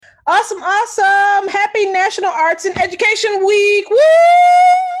Awesome, awesome. Happy National Arts and Education Week.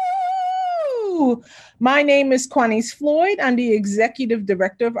 Woo! My name is Quanice Floyd. I'm the Executive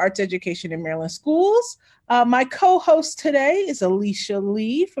Director of Arts Education in Maryland Schools. My co-host today is Alicia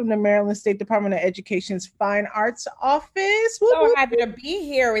Lee from the Maryland State Department of Education's Fine Arts Office. Woo, so happy to be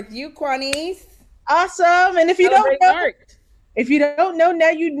here with you, Quanice. Awesome. And if you don't know, now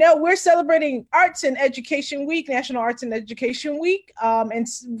you know we're celebrating Arts and Education Week, National Arts and Education Week. And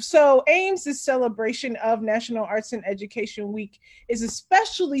so AIMS' celebration of National Arts and Education Week is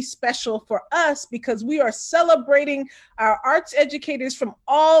especially special for us because we are celebrating our arts educators from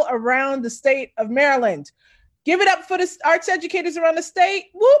all around the state of Maryland. Give it up for the arts educators around the state.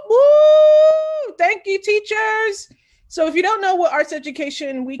 Woo, woo! Thank you, teachers. So if you don't know what Arts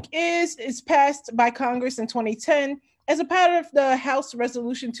Education Week is, it's passed by Congress in 2010 as a part of the House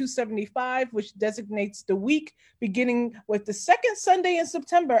Resolution 275, which designates the week beginning with the second Sunday in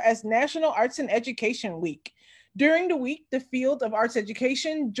September as National Arts and Education Week. During the week, the field of arts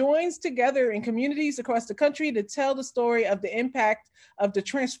education joins together in communities across the country to tell the story of the impact of the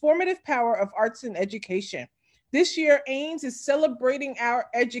transformative power of arts and education. This year, AIMS is celebrating our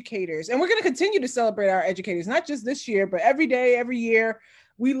educators, and we're going to continue to celebrate our educators, not just this year, but every day, every year.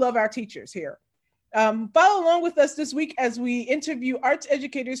 We love our teachers here. Follow along with us this week as we interview arts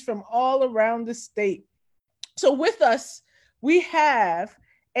educators from all around the state. So with us, we have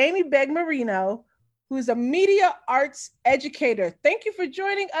Amy Begg-Marino, who is a media arts educator. Thank you for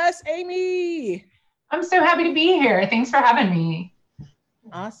joining us, Amy. I'm so happy to be here. Thanks for having me.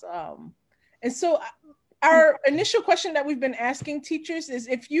 Awesome. And so our initial question that we've been asking teachers is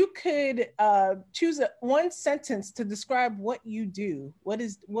if you could choose one sentence to describe what you do, what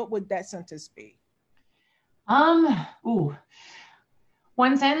would that sentence be?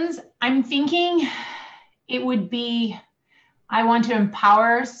 One sentence, I'm thinking it would be, I want to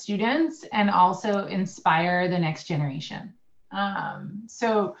empower students and also inspire the next generation.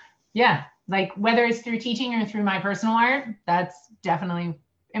 So yeah, like whether it's through teaching or through my personal art, that's definitely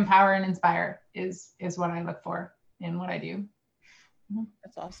empower and inspire is what I look for in what I do.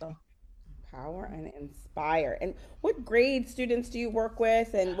 That's awesome. Empower and inspire. And what grade students do you work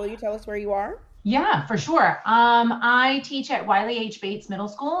with? And will you tell us where you are? Yeah, for sure. I teach at Wiley H. Bates Middle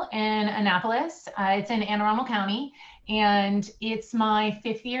School in Annapolis. It's in Anne Arundel County, and it's my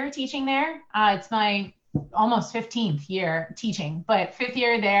 5th year teaching there. It's my almost 15th year teaching, but 5th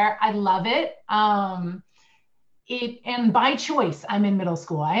year there. I love it. And by choice, I'm in middle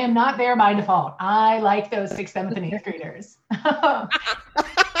school. I am not there by default. I like those 6th, 7th, and 8th graders.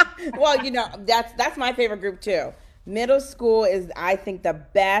 Well, you know, that's my favorite group too. Middle school is, I think, the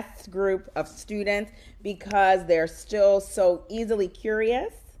best group of students because they're still so easily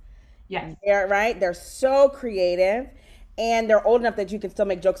curious. Yes. They're so creative, and they're old enough that you can still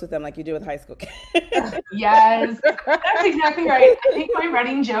make jokes with them like you do with high school kids. Yes, that's exactly right. I think my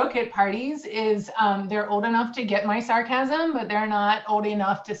running joke at parties is they're old enough to get my sarcasm, but they're not old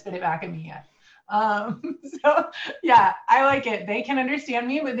enough to spit it back at me yet. So yeah, I like it. They can understand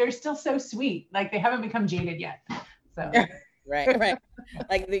me, but they're still so sweet. Like they haven't become jaded yet. So right.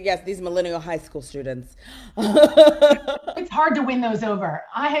 Like these millennial high school students. It's hard to win those over.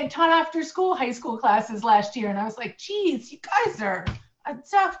 I had taught after school high school classes last year, and I was like, geez, you guys are a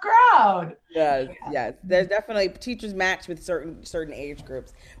tough crowd. Yes. There's definitely teachers match with certain age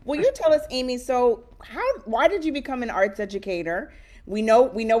groups. Will you tell us, Amy, so why did you become an arts educator? We know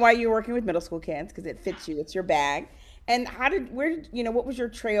why you're working with middle school kids because it fits you, it's your bag. And what was your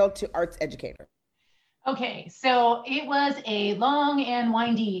trail to arts educator? Okay, so it was a long and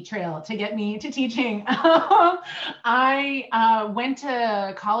windy trail to get me to teaching. I went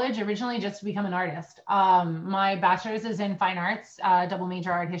to college originally just to become an artist. My bachelor's is in fine arts, double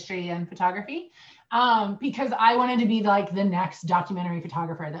major art history and photography, because I wanted to be like the next documentary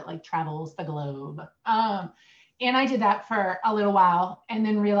photographer that like travels the globe. And I did that for a little while and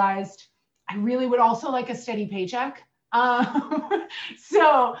then realized I really would also like a steady paycheck.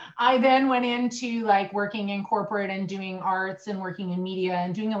 So I then went into like working in corporate and doing arts and working in media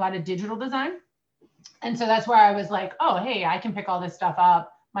and doing a lot of digital design. And so that's where I was like, oh, hey, I can pick all this stuff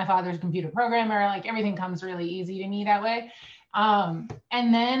up. My father's a computer programmer, like everything comes really easy to me that way. And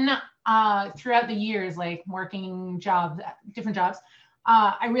then throughout the years, like working different jobs,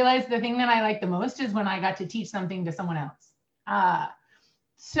 I realized the thing that I like the most is when I got to teach something to someone else.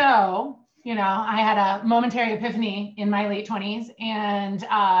 So I had a momentary epiphany in my late 20s and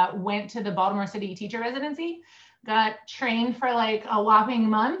went to the Baltimore City teacher residency, got trained for like a whopping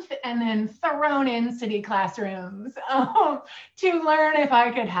month and then thrown in city classrooms to learn if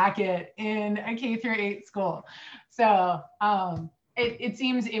I could hack it in a K-8 school. So it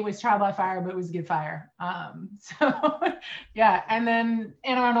seems it was trial by fire, but it was good fire. So yeah. And then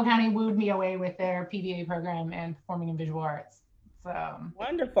Anne Arundel County wooed me away with their PVA program and performing and visual arts. So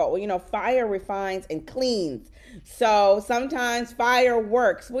wonderful. Well, fire refines and cleans. So sometimes fire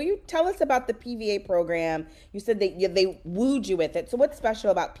works. Will you tell us about the PVA program? You said they wooed you with it. So what's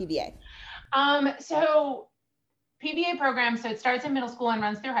special about PVA? So PVA program, so it starts in middle school and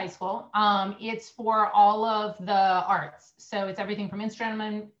runs through high school. It's for all of the arts. So it's everything from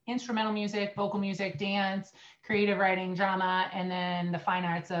instrumental music, vocal music, dance, creative writing, drama, and then the fine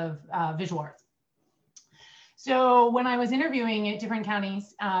arts of visual arts. So when I was interviewing at different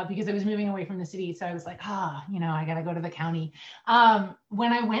counties, because I was moving away from the city, so I was like, I got to go to the county.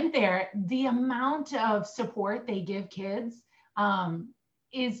 When I went there, the amount of support they give kids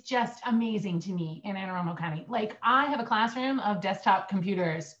is just amazing to me in Anne Arundel County. Like, I have a classroom of desktop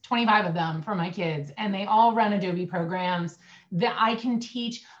computers, 25 of them for my kids, and they all run Adobe programs that I can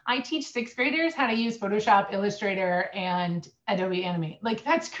teach. I teach sixth graders how to use Photoshop, Illustrator, and Adobe Animate. Like,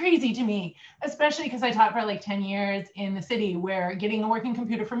 that's crazy to me, especially because I taught for like 10 years in the city where getting a working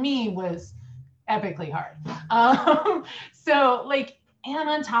computer for me was epically hard. And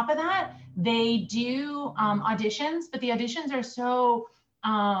on top of that, they do auditions, but the auditions are so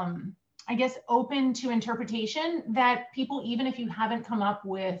open to interpretation that people, even if you haven't come up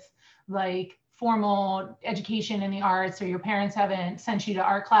with like formal education in the arts, or your parents haven't sent you to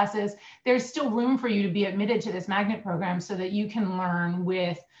art classes, there's still room for you to be admitted to this magnet program so that you can learn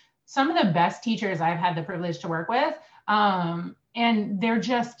with some of the best teachers I've had the privilege to work with. And they're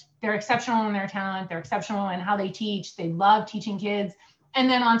exceptional in their talent. They're exceptional in how they teach. They love teaching kids. And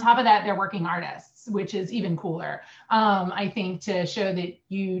then on top of that, they're working artists, which is even cooler. I think, to show that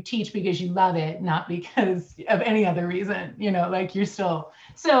you teach because you love it, not because of any other reason, like you're still,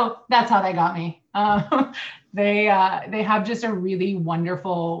 so that's how they got me. They have just a really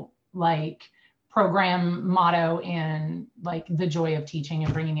wonderful, like, program motto, and like the joy of teaching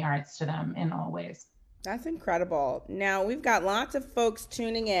and bringing the arts to them in all ways. That's incredible. Now, we've got lots of folks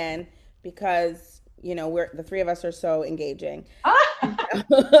tuning in because we're the three of us are so engaging.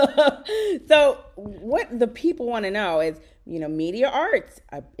 So what the people want to know is, media arts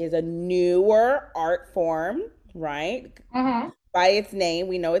is a newer art form, right? Mm-hmm. By its name,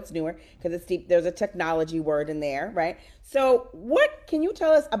 we know it's newer because it's deep. There's a technology word in there, right? So what can you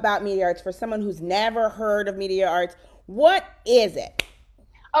tell us about media arts for someone who's never heard of media arts? What is it?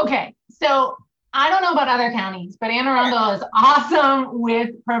 Okay, so I don't know about other counties, but Anne Arundel is awesome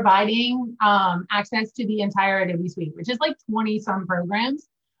with providing access to the entire Adobe suite, which is like 20 some programs.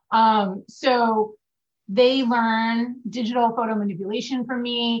 So they learn digital photo manipulation from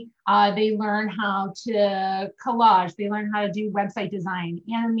me. They learn how to collage. They learn how to do website design,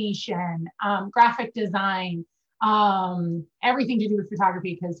 animation, graphic design, everything to do with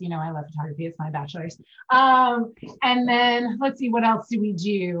photography, because I love photography. It's my bachelor's. And then let's see, what else do we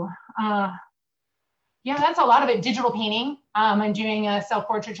do? Yeah, that's a lot of it. Digital painting. I'm doing a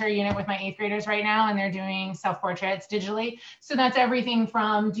self-portraiture unit with my 8th graders right now, and they're doing self-portraits digitally. So that's everything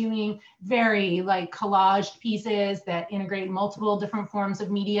from doing very like collaged pieces that integrate multiple different forms of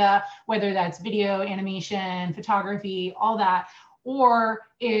media, whether that's video, animation, photography, all that, or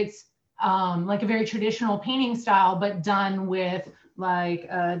it's like a very traditional painting style, but done with like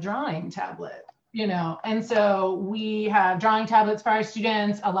a drawing tablet. And so we have drawing tablets for our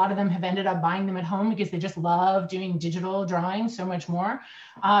students. A lot of them have ended up buying them at home because they just love doing digital drawing so much more.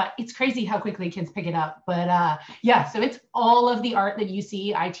 It's crazy how quickly kids pick it up. But so it's all of the art that you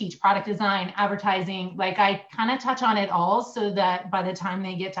see. I teach product design, advertising, like I kind of touch on it all so that by the time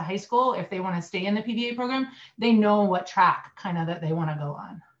they get to high school, if they want to stay in the PVA program, they know what track kind of that they want to go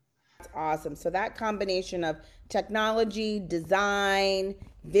on. That's awesome. So that combination of technology, design,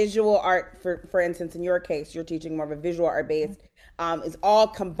 visual art, for instance, in your case, you're teaching more of a visual art based, is all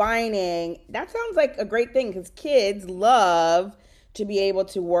combining. That sounds like a great thing because kids love to be able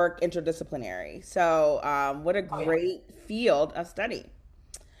to work interdisciplinary. So what a great field of study.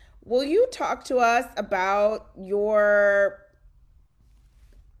 Will you talk to us about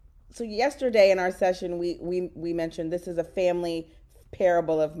so yesterday in our session, we mentioned this is a family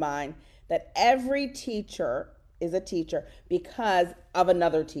parable of mine, that every teacher is a teacher because of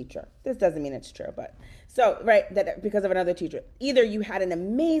another teacher. This doesn't mean it's true, but that because of another teacher. Either you had an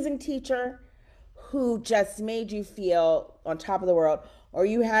amazing teacher who just made you feel on top of the world, or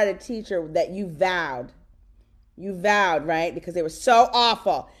you had a teacher that you vowed, right? Because they were so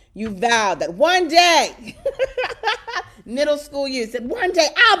awful. You vowed that one day, middle school you said, one day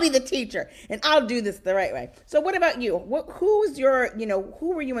I'll be the teacher and I'll do this the right way. So what about you? Who's your,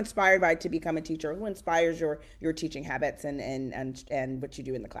 who were you inspired by to become a teacher? Who inspires your teaching habits and what you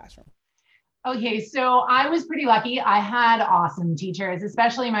do in the classroom? Okay, so I was pretty lucky. I had awesome teachers,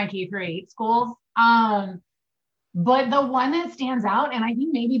 especially my K-8 schools. But the one that stands out, and I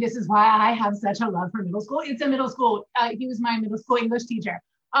think maybe this is why I have such a love for middle school. It's a middle school. He was my middle school English teacher.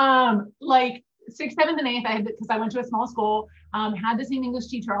 Like 6th, 7th, and 8th, because I went to a small school, had the same English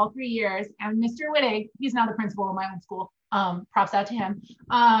teacher all 3 years. And Mr. Wittig, he's now the principal of my own school. Props out to him.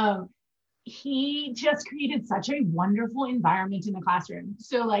 He just created such a wonderful environment in the classroom.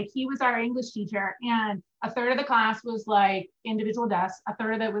 So like he was our English teacher, and a third of the class was like individual desks, a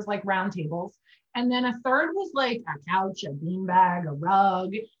third of it was like round tables, and then a third was like a couch, a beanbag, a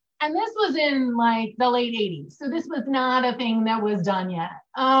rug. And this was in like the late 80s. So this was not a thing that was done yet,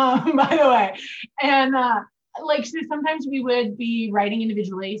 by the way. And like, so sometimes we would be writing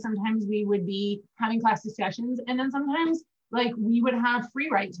individually. Sometimes we would be having class discussions. And then sometimes like we would have free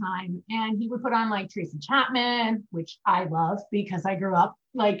write time, and he would put on like Tracy Chapman, which I love because I grew up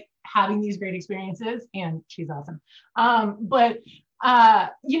like having these great experiences, and she's awesome.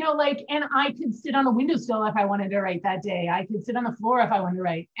 Like, and I could sit on a windowsill if I wanted to write that day. I could sit on the floor if I wanted to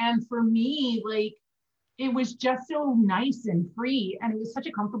write. And for me, like, it was just so nice and free, and it was such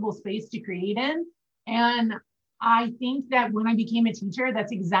a comfortable space to create in. And I think that when I became a teacher,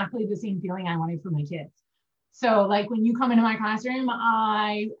 that's exactly the same feeling I wanted for my kids. So like when you come into my classroom,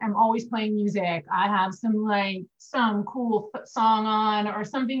 I am always playing music. I have some cool song on, or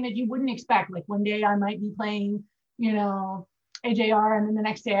something that you wouldn't expect. Like one day I might be playing, AJR, and then the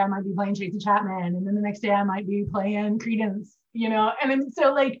next day I might be playing Tracy Chapman, and then the next day I might be playing Creedence, and then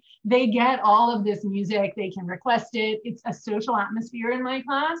so like they get all of this music, they can request it. It's a social atmosphere in my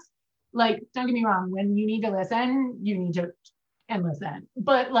class. Like, don't get me wrong, when you need to listen, you need to and listen.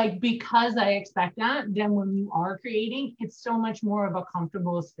 But like, because I expect that, then when you are creating, it's so much more of a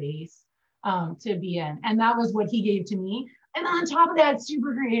comfortable space to be in. And that was what he gave to me. And on top of that,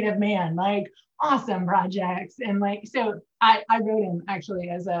 super creative man, like awesome projects. And like, so I wrote him actually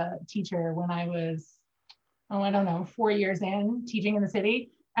as a teacher when I was, 4 years in teaching in the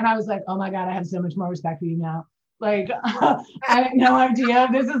city. And I was like, oh my God, I have so much more respect for you now. Like, I had no idea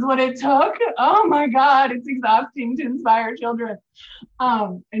this is what it took. Oh my God, it's exhausting to inspire children.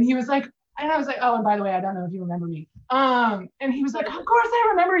 And he was like, and I was like, oh, and by the way, I don't know if you remember me. And he was like, of course I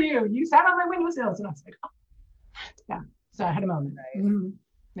remember you. You sat on my windowsills. And I was like, oh. Yeah. So I had a moment. Nice. Mm-hmm.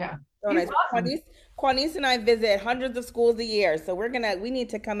 Yeah. So nice. Awesome. Quanice and I visit hundreds of schools a year. So we need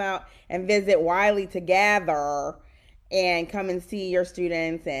to come out and visit Wiley together and come and see your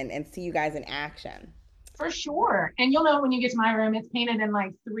students and see you guys in action. For sure. And you'll know when you get to my room, it's painted in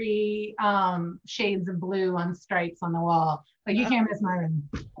like 3 shades of blue on stripes on the wall. Like you can't miss my room.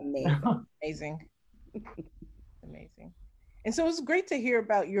 Amazing. Amazing. And so it's great to hear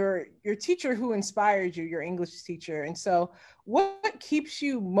about your teacher who inspired you, your English teacher. And so what keeps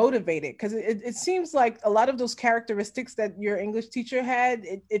you motivated? Because it seems like a lot of those characteristics that your English teacher had,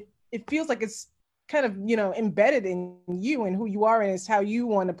 it feels like it's kind of, embedded in you and who you are, and it's how you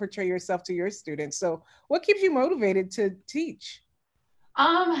want to portray yourself to your students. So what keeps you motivated to teach?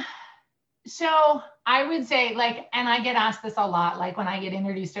 So I would say and I get asked this a lot, like when I get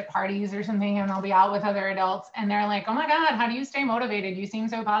introduced at parties or something, and I'll be out with other adults and they're like, oh my God, how do you stay motivated? You seem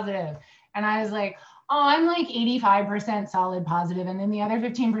so positive. And I was like, oh, I'm like 85% solid positive. And then the other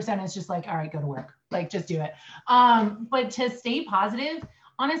 15% is just like, all right, go to work, like just do it. But to stay positive,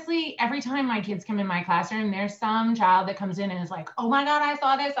 honestly, every time my kids come in my classroom, there's some child that comes in and is like, oh my God, I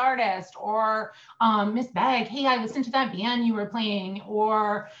saw this artist, or Miss Beck, hey, I listened to that band you were playing,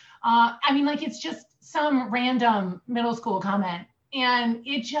 or it's just some random middle school comment. And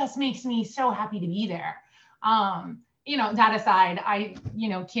it just makes me so happy to be there. That aside,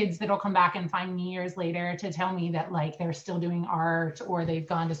 kids that'll come back and find me years later to tell me that like they're still doing art, or they've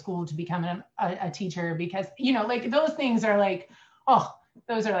gone to school to become a teacher, because, those things are like, oh,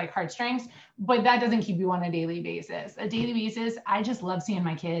 those are like heartstrings, but that doesn't keep you on a daily basis. A daily basis, I just love seeing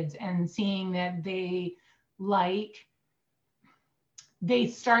my kids and seeing that they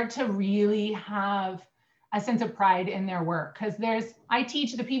start to really have a sense of pride in their work. Because I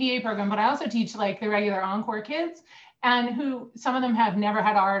teach the PVA program, but I also teach like the regular Encore kids, and who some of them have never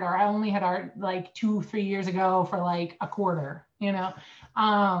had art, or I only had art like 2-3 years ago for like a quarter,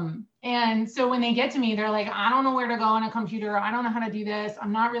 and so when they get to me, they're like, I don't know where to go on a computer. I don't know how to do this.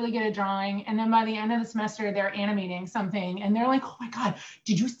 I'm not really good at drawing. And then by the end of the semester, they're animating something. And they're like, oh my God,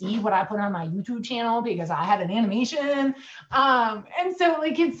 did you see what I put on my YouTube channel? Because I had an animation. And so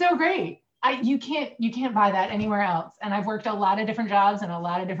like, it's so great. you can't buy that anywhere else. And I've worked a lot of different jobs in a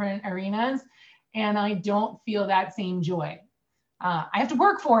lot of different arenas, and I don't feel that same joy. I have to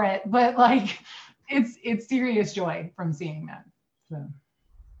work for it, but like it's serious joy from seeing that. So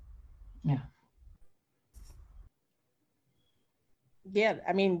yeah. Yeah,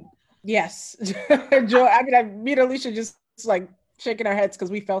 I mean, yes. Joy, I mean, me and Alicia just like shaking our heads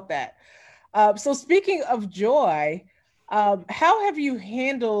because we felt that. So speaking of joy, how have you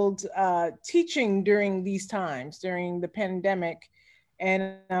handled teaching during these times, during the pandemic?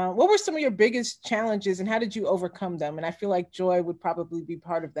 And what were some of your biggest challenges and how did you overcome them? And I feel like joy would probably be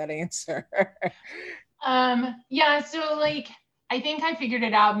part of that answer. Yeah, so like, I think I figured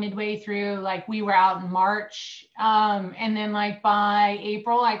it out midway through, like we were out in March. And then like by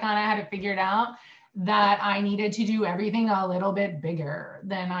April, I kind of had it figured out that I needed to do everything a little bit bigger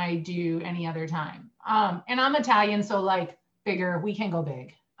than I do any other time. And I'm Italian, so like bigger, we can go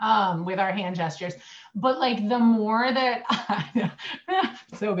big with our hand gestures. But like the more that,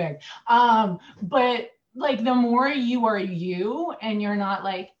 so big. But like the more you are you and you're not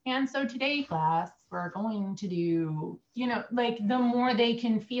like, and so today class, we're going to do, you know, like the more they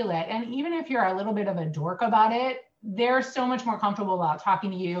can feel it. And even if you're a little bit of a dork about it, they're so much more comfortable about talking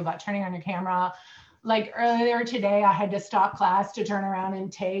to you, about turning on your camera. Like earlier today, I had to stop class to turn around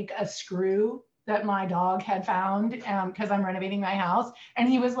and take a screw that my dog had found because I'm renovating my house. And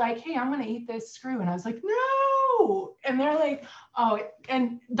he was like, hey, I'm going to eat this screw. And I was like, no. And they're like, oh,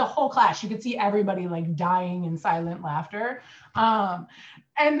 and the whole class, you could see everybody like dying in silent laughter.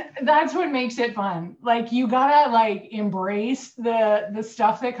 And that's what makes it fun. Like you gotta like embrace the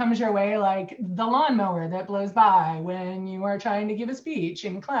stuff that comes your way, like the lawnmower that blows by when you are trying to give a speech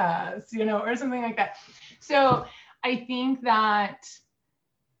in class, you know, or something like that. So I think that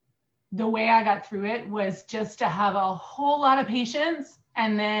the way I got through it was just to have a whole lot of patience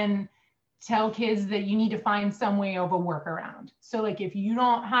and then tell kids that you need to find some way of a workaround. So like if you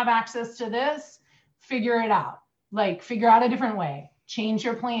don't have access to this, figure it out. Like figure out a different way. Change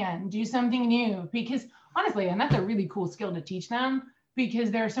your plan, do something new, because honestly, and that's a really cool skill to teach them,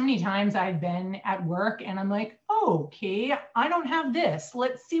 because there are so many times I've been at work and I'm like, oh, okay, I don't have this.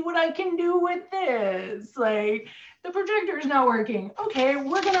 Let's see what I can do with this. Like the projector is not working. Okay,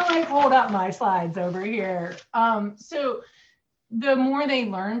 we're gonna like hold up my slides over here. So the more they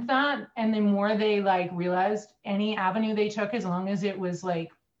learned that and the more they like realized any avenue they took, as long as it was like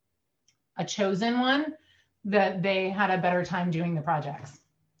a chosen one, that they had a better time doing the projects.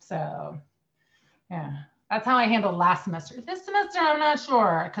 So yeah, that's how I handled last semester. This semester, I'm not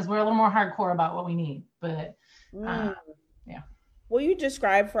sure because we're a little more hardcore about what we need, but yeah. Will you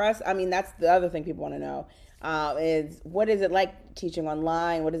describe for us? I mean, that's the other thing people want to know is what is it like teaching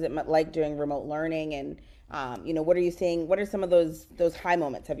online? What is it like doing remote learning? And you know, what are you seeing? What are some of those high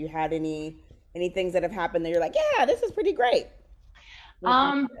moments? Have you had any things that have happened that you're like, yeah, this is pretty great?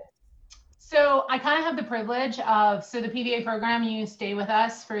 So I kind of have the privilege of, so the PVA program, you stay with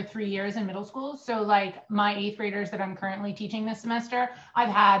us for 3 years in middle school. So like my 8th graders that I'm currently teaching this semester, I've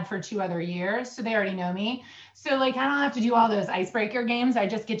had for 2 other years. So they already know me. So like, I don't have to do all those icebreaker games. I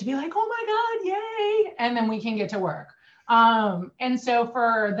just get to be like, oh my God, yay. And then we can get to work. And so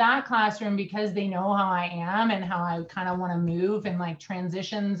for that classroom, because they know how I am and how I kind of want to move and like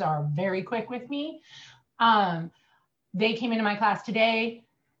transitions are very quick with me. They came into my class today.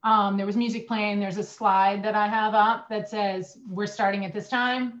 There was music playing. There's a slide that I have up that says, we're starting at this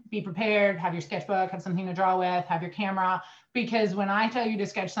time, be prepared, have your sketchbook, have something to draw with, have your camera. Because when I tell you to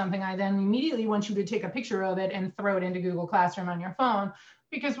sketch something, I then immediately want you to take a picture of it and throw it into Google Classroom on your phone,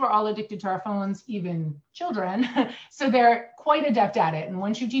 because we're all addicted to our phones, even children. So they're quite adept at it. And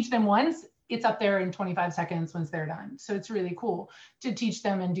once you teach them once, it's up there in 25 seconds once they're done. So it's really cool to teach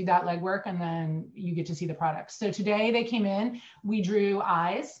them and do that legwork, and then you get to see the product. So today they came in, we drew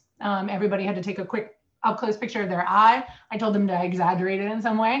eyes. Everybody had to take a quick up close picture of their eye. I told them to exaggerate it in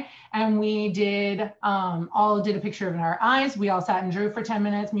some way. And we did, all did a picture of our eyes. We all sat and drew for 10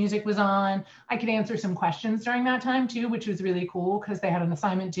 minutes. Music was on. I could answer some questions during that time too, which was really cool because they had an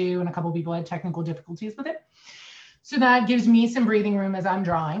assignment due and a couple of people had technical difficulties with it. So that gives me some breathing room as I'm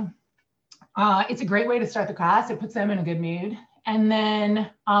drawing. It's a great way to start the class. It puts them in a good mood. And then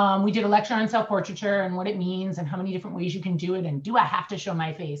we did a lecture on self-portraiture and what it means and how many different ways you can do it. And do I have to show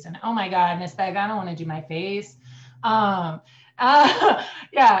my face? And oh my God, Miss Beck, I don't want to do my face. Yeah.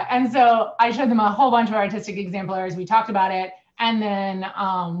 And so I showed them a whole bunch of artistic exemplars. We talked about it. And then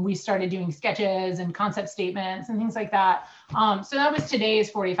we started doing sketches and concept statements and things like that. So that was today's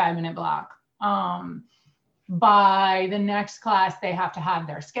 45-minute block. By the next class, they have to have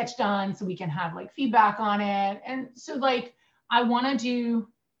their sketch done so we can have like feedback on it. And so like, I want to do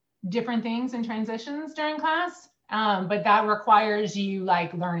different things and transitions during class. But that requires you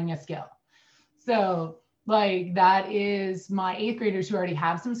like learning a skill. So like that is my 8th graders who already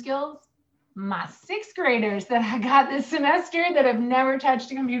have some skills. My 6th graders that I got this semester that have never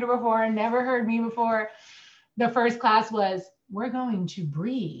touched a computer before and never heard me before. The first class was, we're going to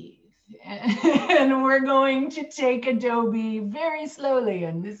breathe and we're going to take Adobe very slowly.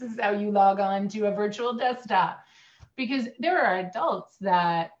 And this is how you log on to a virtual desktop. Because there are adults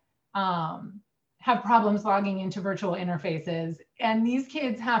that have problems logging into virtual interfaces. And these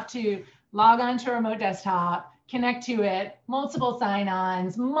kids have to log on to a remote desktop, connect to it, multiple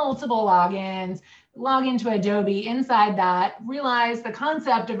sign-ons, multiple logins, log into Adobe, inside that, realize the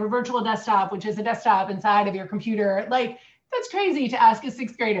concept of a virtual desktop, which is a desktop inside of your computer. Like, that's crazy to ask a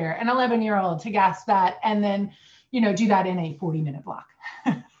 6th grader, an 11-year-old to grasp that, and then, do that in a 40-minute block.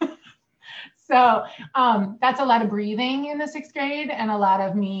 So that's a lot of breathing in the 6th grade and a lot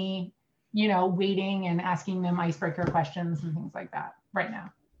of me, waiting and asking them icebreaker questions and things like that right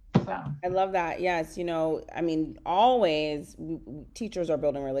now. So I love that. Yes. Always teachers are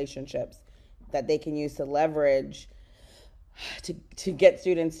building relationships that they can use to leverage to get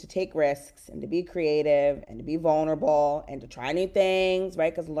students to take risks and to be creative and to be vulnerable and to try new things,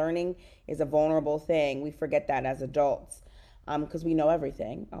 right? Because learning is a vulnerable thing. We forget that as adults because we know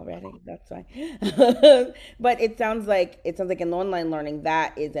everything already. That's why. But it sounds like in online learning,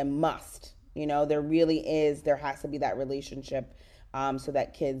 that is a must. There has to be that relationship so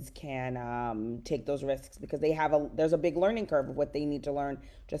that kids can take those risks because there's a big learning curve of what they need to learn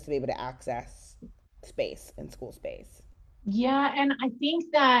just to be able to access space and school space. Yeah, and I think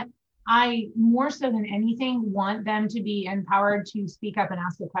that I, more so than anything, want them to be empowered to speak up and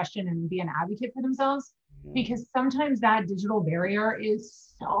ask a question and be an advocate for themselves, because sometimes that digital barrier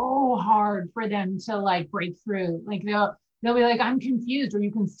is so hard for them to like break through. Like they'll be like, I'm confused, or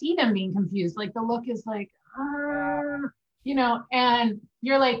you can see them being confused. Like the look is like, and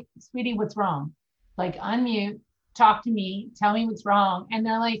you're like, sweetie, what's wrong? Like unmute, talk to me, tell me what's wrong. And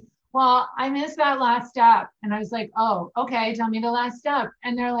they're like, well, I missed that last step. And I was like, oh, okay, tell me the last step.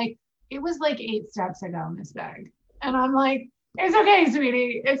 And they're like, it was like 8 steps ago, Miss Beg. And I'm like, it's okay,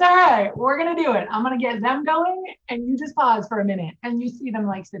 sweetie. It's all right. We're going to do it. I'm going to get them going. And you just pause for a minute. And you see them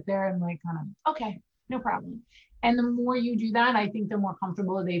like sit there and like kind of, okay, no problem. And the more you do that, I think the more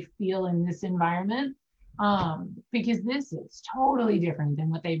comfortable they feel in this environment. Because this is totally different than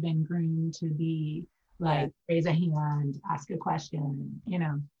what they've been groomed to be. Like raise a hand, ask a question,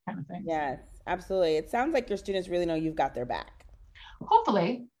 kind of thing. Yes, absolutely. It sounds like your students really know you've got their back.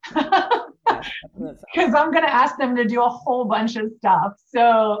 Hopefully. Because I'm going to ask them to do a whole bunch of stuff.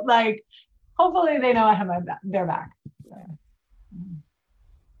 So like, hopefully they know I have their back. So.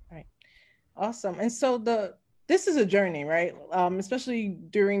 Right. Awesome. And so this is a journey, right? Especially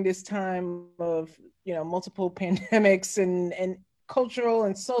during this time of, multiple pandemics and cultural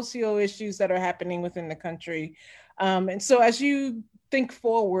and socio issues that are happening within the country. And so as you think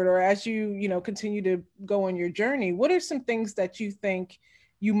forward, or as you, continue to go on your journey, what are some things that you think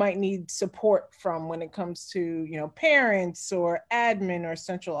you might need support from when it comes to, parents or admin or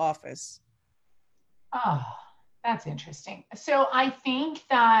central office? Oh, that's interesting. So I think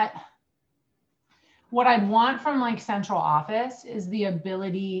that what I'd want from like central office is the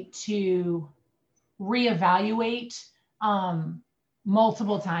ability to reevaluate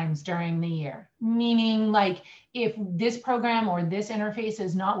multiple times during the year. Meaning like if this program or this interface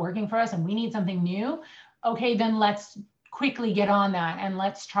is not working for us and we need something new, okay, then let's quickly get on that and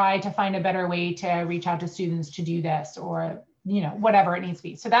let's try to find a better way to reach out to students to do this, or whatever it needs to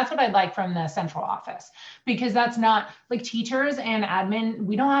be. So that's what I'd like from the central office, because that's not like teachers and admin,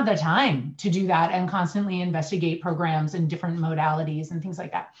 we don't have the time to do that and constantly investigate programs and different modalities and things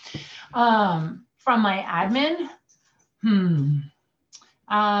like that. From my admin,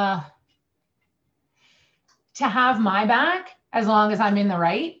 to have my back as long as I'm in the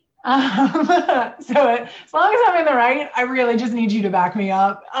right. So as long as I'm in the right, I really just need you to back me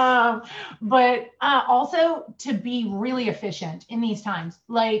up. But also to be really efficient in these times.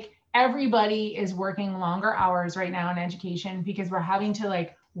 Like everybody is working longer hours right now in education because we're having to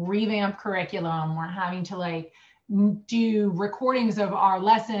like revamp curriculum. We're having to like do recordings of our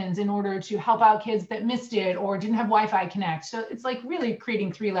lessons in order to help out kids that missed it or didn't have Wi-Fi connect. So it's like really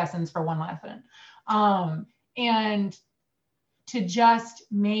creating 3 lessons for 1 lesson. And to just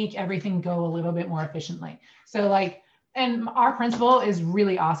make everything go a little bit more efficiently. So like and our principal is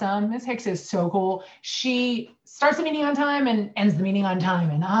really awesome. Ms. Hicks is so cool. She starts the meeting on time and ends the meeting on time.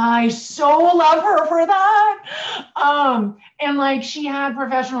 And I so love her for that. And like she had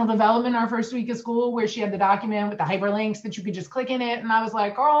professional development our first week of school where she had the document with the hyperlinks that you could just click in it. And I was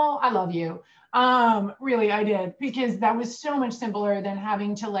like, girl, I love you. Really, I did, because that was so much simpler than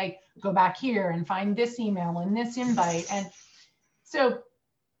having to like go back here and find this email and this invite. And so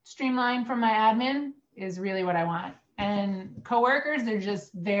streamline from my admin is really what I want. And coworkers, they're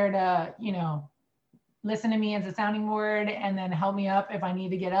just there to, you know, listen to me as a sounding board and then help me up if I need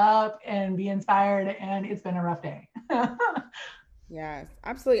to get up and be inspired. And it's been a rough day. Yes,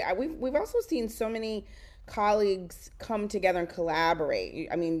 absolutely. We've also seen so many colleagues come together and collaborate.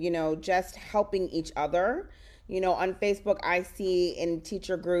 I mean, you know, just helping each other. You know, on Facebook, I see in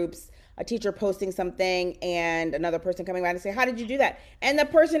teacher groups, a teacher posting something and another person coming back and say, how did you do that? And the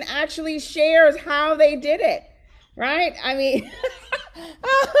person actually shares how they did it. Right? I mean,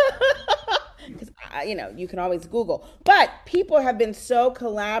 because, you know, you can always Google, but people have been so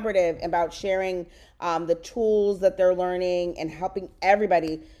collaborative about sharing the tools that they're learning and helping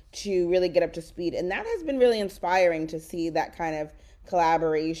everybody to really get up to speed. And that has been really inspiring to see that kind of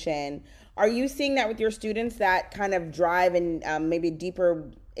collaboration. Are you seeing that with your students, that kind of drive and maybe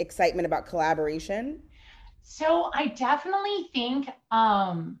deeper excitement about collaboration? So I definitely think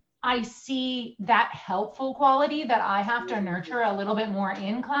I see that helpful quality that I have to nurture a little bit more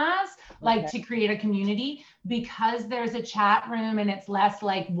in class, like to create a community, because there's a chat room and it's less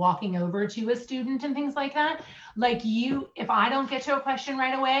like walking over to a student and things like that. Like if I don't get to a question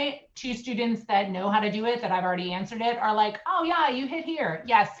right away, two students that know how to do it, that I've already answered it, are like, oh yeah, you hit here.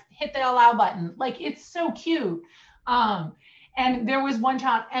 Yes, hit the allow button. Like, it's so cute. And there was one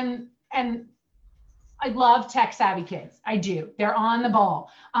child, and I love tech savvy kids. I do. They're on the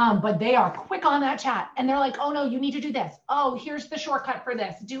ball, but they are quick on that chat. And they're like, oh no, you need to do this. Oh, here's the shortcut for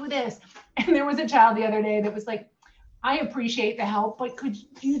this. Do this. And there was a child the other day that was like, I appreciate the help, but could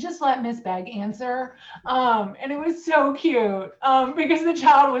you just let Miss Begg answer? And it was so cute because the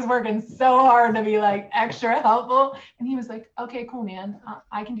child was working so hard to be like extra helpful. And he was like, okay, cool, man.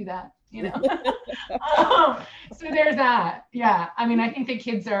 I can do that, you know? So there's that. Yeah. I mean, I think the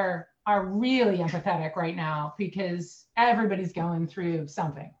kids are really empathetic right now because everybody's going through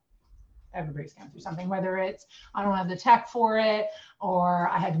something. Everybody's going through something, whether it's I don't have the tech for it, or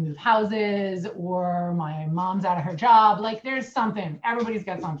I had to move houses, or my mom's out of her job. Like, there's something. Everybody's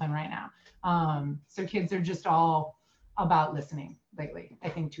got something right now. So kids are just all about listening lately, I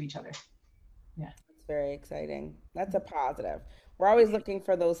think, to each other. Yeah. It's very exciting. That's a positive. We're always looking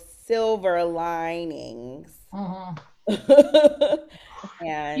for those silver linings. Mm-hmm.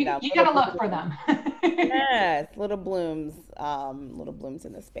 And you gotta look for them. Yes, little blooms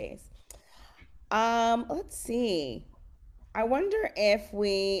in the space. Let's see. I wonder if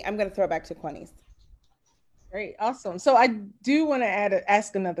I'm going to throw it back to Quanice. Great, awesome. So I do want to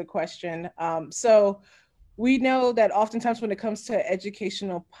ask another question. So we know that oftentimes when it comes to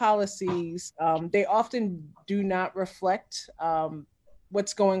educational policies, they often do not reflect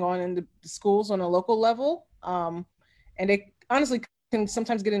what's going on in the schools on a local level. And they honestly can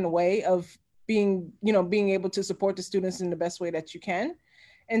sometimes get in the way of being able to support the students in the best way that you can.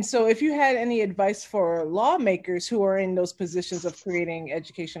 And so if you had any advice for lawmakers who are in those positions of creating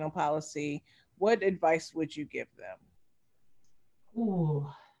educational policy, what advice would you give them? Ooh.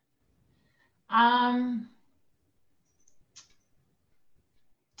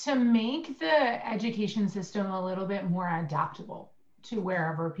 To make the education system a little bit more adaptable to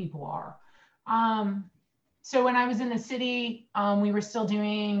wherever people are. So when I was in the city, we were still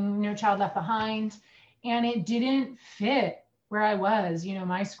doing No Child Left Behind, and it didn't fit where I was. You know,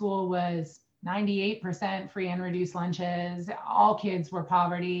 my school was 98% free and reduced lunches. All kids were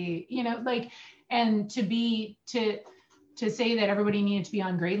poverty, you know, like, and to say that everybody needed to be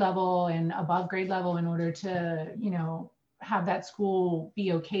on grade level and above grade level in order to, you know, have that school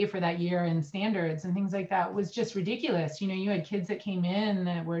be okay for that year and standards and things like that was just ridiculous. You know, you had kids that came in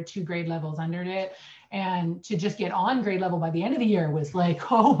that were 2 grade levels under it, and to just get on grade level by the end of the year was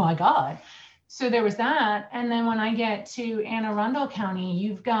like, oh my God. So there was that. And then when I get to Anne Arundel County,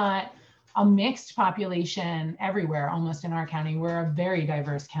 you've got a mixed population everywhere, almost in our county. We're a very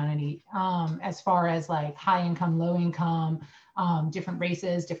diverse county as far as like high income, low income, different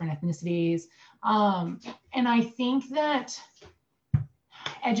races, different ethnicities. And I think that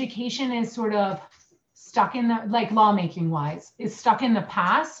education is sort of stuck in the, like lawmaking wise, is stuck in the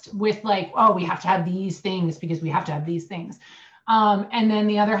past with like, oh, we have to have these things because we have to have these things. And then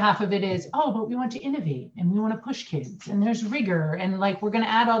the other half of it is, oh, but we want to innovate and we want to push kids and there's rigor and like, we're going to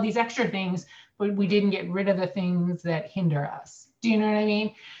add all these extra things, but we didn't get rid of the things that hinder us. Do you know what I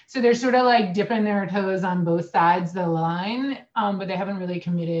mean? So they're sort of like dipping their toes on both sides of the line, but they haven't really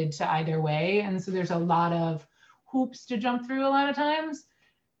committed to either way. And so there's a lot of hoops to jump through a lot of times,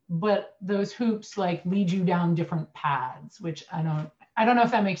 but those hoops like lead you down different paths, which I don't know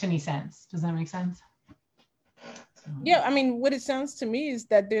if that makes any sense. Does that make sense? Yeah, I mean, what it sounds to me is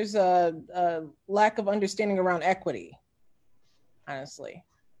that there's a lack of understanding around equity, honestly.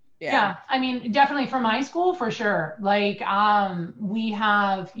 Yeah, I mean, definitely for my school, for sure. Like, we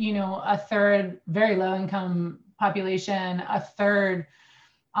have, you know, a third very low income population, a third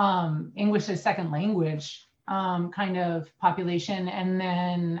English as second language kind of population, and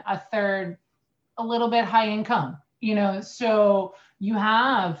then a third a little bit high income, you know, so you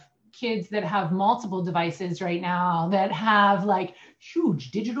have kids that have multiple devices right now that have like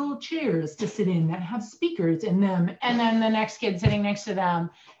huge digital chairs to sit in that have speakers in them. And then the next kid sitting next to them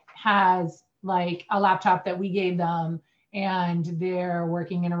has like a laptop that we gave them and they're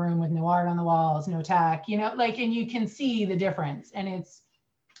working in a room with no art on the walls, no tech, you know, like, and you can see the difference and it's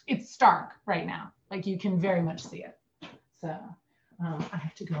stark right now. Like you can very much see it. So I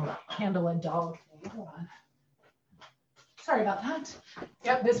have to go handle a dog. Hold on. Sorry about that.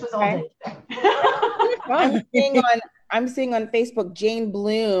 Yep, this was all day. I'm seeing on Facebook, Jane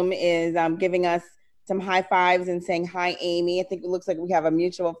Bloom is giving us some high fives and saying, hi, Amy. I think it looks like we have a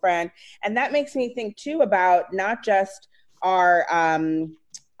mutual friend. And that makes me think too about not just our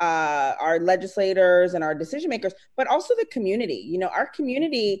legislators and our decision makers, but also the community. You know, our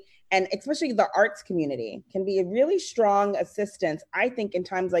community, and especially the arts community, can be a really strong assistance, I think, in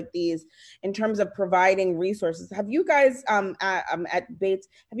times like these, in terms of providing resources. Have you guys at Bates,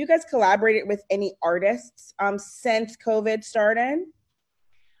 have you guys collaborated with any artists since COVID started?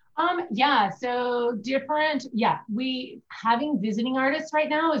 Yeah, so we having visiting artists right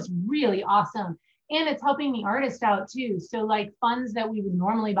now is really awesome. And it's helping the artist out too. So like funds that we would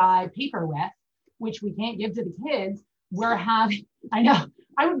normally buy paper with, which we can't give to the kids, we're having, I know,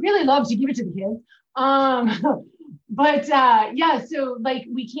 I would really love to give it to the kids. But yeah, so like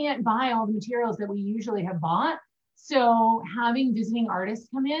we can't buy all the materials that we usually have bought. So having visiting artists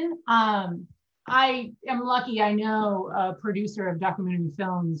come in, I am lucky. I know a producer of documentary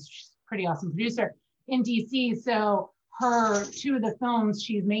films, she's a pretty awesome producer in DC. So two of the films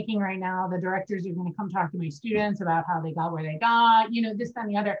she's making right now, the directors are going to come talk to my students about how they got where they got, you know, this, that,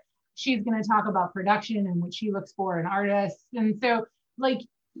 and the other. She's going to talk about production and what she looks for in artists. And so like,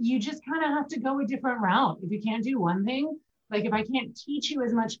 you just kind of have to go a different route. If you can't do one thing, like if I can't teach you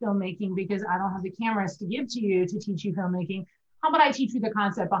as much filmmaking because I don't have the cameras to give to you to teach you filmmaking, how about I teach you the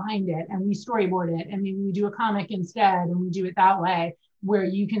concept behind it and we storyboard it and maybe we do a comic instead and we do it that way where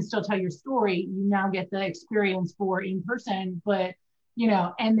you can still tell your story. You now get the experience for in person, but you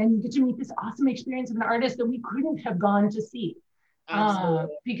know, and then you get to meet this awesome experience of an artist that we couldn't have gone to see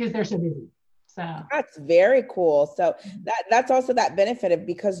because they're so busy. So that's very cool. So that's also that benefit of,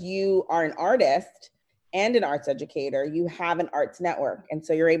 because you are an artist and an arts educator, you have an arts network. And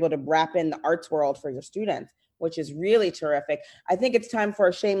so you're able to wrap in the arts world for your students, which is really terrific. I think it's time for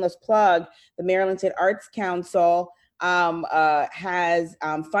a shameless plug. The Maryland State Arts Council has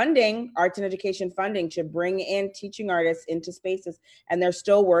funding, arts and education funding, to bring in teaching artists into spaces, and they're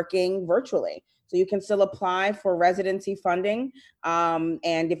still working virtually. So you can still apply for residency funding.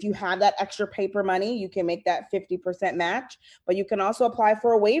 And if you have that extra paper money, you can make that 50% match, but you can also apply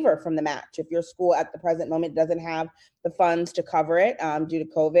for a waiver from the match if your school at the present moment doesn't have the funds to cover it due to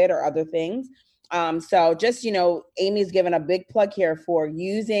COVID or other things. So just, you know, Amy's given a big plug here for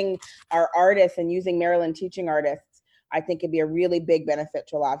using our artists and using Maryland teaching artists. I think it'd be a really big benefit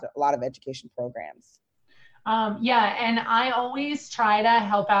to a lot of education programs. Yeah, and I always try to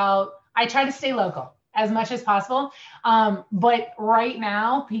help out. I try to stay local as much as possible. But right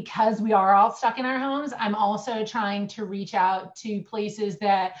now, because we are all stuck in our homes, I'm also trying to reach out to places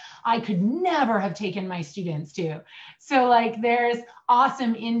that I could never have taken my students to. So like there's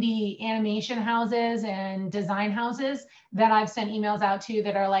awesome indie animation houses and design houses that I've sent emails out to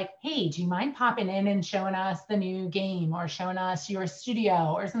that are like, hey, do you mind popping in and showing us the new game or showing us your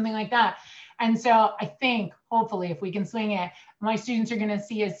studio or something like that? And so I think hopefully if we can swing it, my students are going to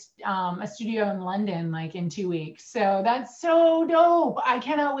see a studio in London like in 2 weeks. So that's so dope. I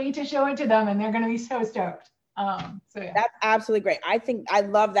cannot wait to show it to them and they're going to be so stoked. So yeah. That's absolutely great. I think I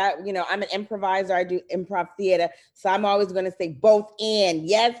love that. You know, I'm an improviser. I do improv theater. So I'm always going to say both and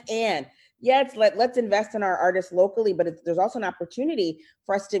yes, and yes, let's invest in our artists locally, but there's also an opportunity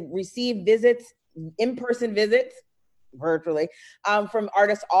for us to receive visits, in-person visits virtually, from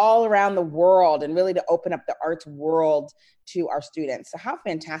artists all around the world, and really to open up the arts world to our students. So how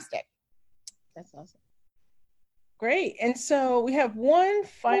fantastic. That's awesome. Great. And so we have one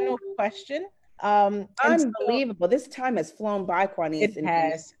final question. Unbelievable. This time has flown by, Quanice. It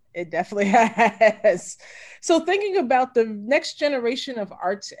has. It definitely has. So thinking about the next generation of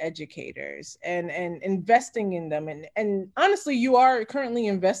arts educators and investing in them, and honestly, you are currently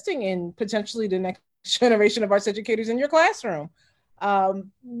investing in potentially the next generation of arts educators in your classroom.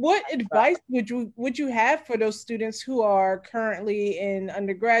 What advice would you have for those students who are currently in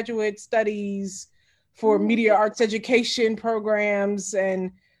undergraduate studies for media arts education programs,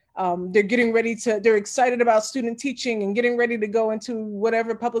 and they're excited about student teaching and getting ready to go into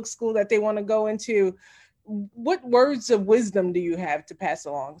whatever public school that they want to go into? What words of wisdom do you have to pass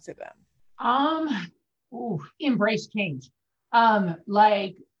along to them? Embrace change.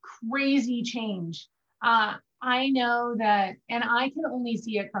 Like crazy change. I know that, and I can only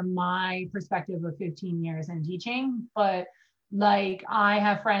see it from my perspective of 15 years in teaching, but like I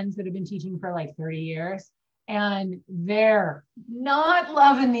have friends that have been teaching for like 30 years and they're not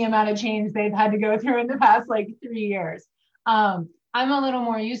loving the amount of change they've had to go through in the past like 3 years. I'm a little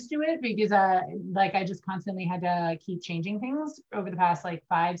more used to it because I just constantly had to keep changing things over the past like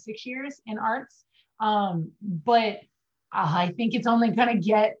 5-6 years in arts. But I think it's only going to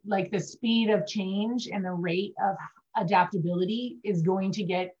get like the speed of change and the rate of adaptability is going to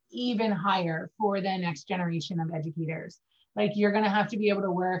get even higher for the next generation of educators. Like you're going to have to be able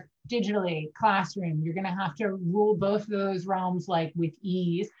to work digitally, classroom. You're going to have to rule both of those realms like with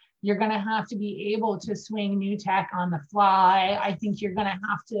ease. You're going to have to be able to swing new tech on the fly. I think you're going to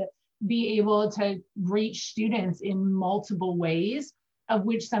have to be able to reach students in multiple ways, of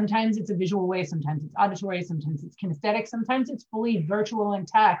which sometimes it's a visual way, sometimes it's auditory, sometimes it's kinesthetic, sometimes it's fully virtual and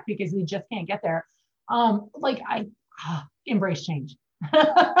tech because we just can't get there. Embrace change.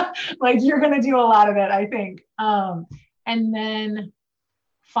 Like you're going to do a lot of it, I think. And then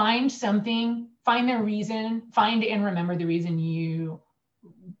find the reason, find and remember the reason you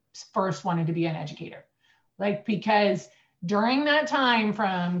first wanted to be an educator. Like, because during that time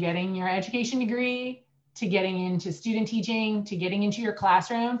from getting your education degree to getting into student teaching, to getting into your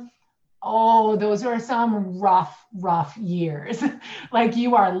classroom, those are some rough years. Like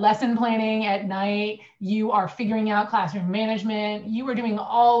you are lesson planning at night, you are figuring out classroom management, you are doing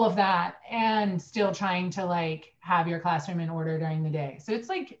all of that and still trying to like have your classroom in order during the day. So it's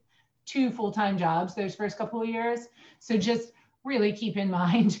like 2 full-time jobs those first couple of years. So just really keep in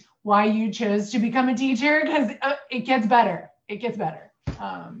mind why you chose to become a teacher, because it gets better. It gets better.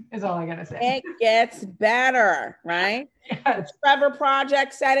 Is all I gotta say. It gets better, right? Yes. The Trevor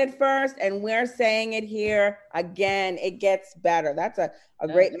Project said it first, and we're saying it here again. It gets better. That's a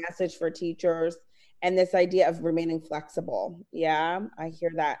great message for teachers, and this idea of remaining flexible. Yeah, I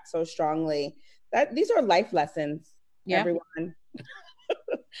hear that so strongly. These are life lessons, everyone.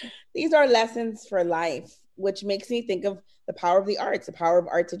 These are lessons for life, which makes me think of the power of the arts, the power of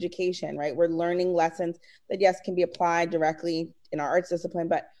arts education, right? We're learning lessons that, yes, can be applied directly in our arts discipline,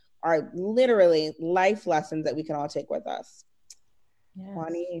 but are literally life lessons that we can all take with us.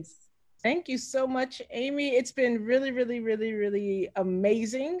 Yes. Thank you so much, Amy. It's been really, really, really, really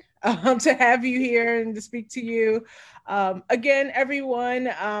amazing to have you here and to speak to you. Again,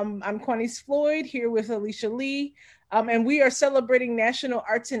 everyone, I'm Quanice Floyd here with Alicia Lee. And we are celebrating National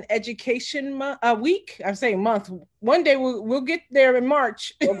Arts and Education Week. I'm saying month. One day we'll get there in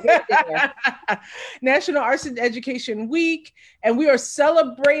March. We'll get there. National Arts and Education Week. And we are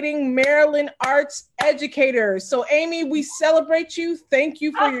celebrating Maryland arts educators. So Amy, we celebrate you. Thank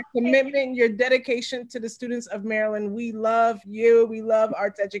you for your commitment, your dedication to the students of Maryland. We love you. We love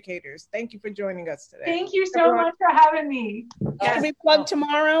arts educators. Thank you for joining us today. Thank you so much for having me. Can we plug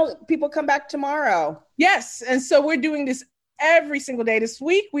tomorrow? People come back tomorrow. Yes. And so we're doing this every single day this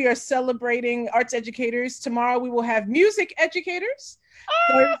week. We are celebrating arts educators. Tomorrow we will have music educators.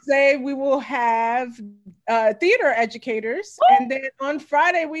 Thursday we will have theater educators. And then on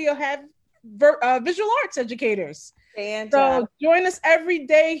Friday we'll have visual arts educators. Fantastic. So join us every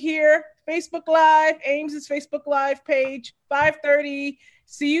day here. Facebook Live, Ames's Facebook Live page, 5:30.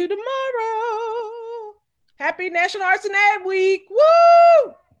 See you tomorrow. Happy National Arts and Ed Week.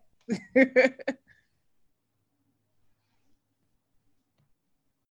 Woo!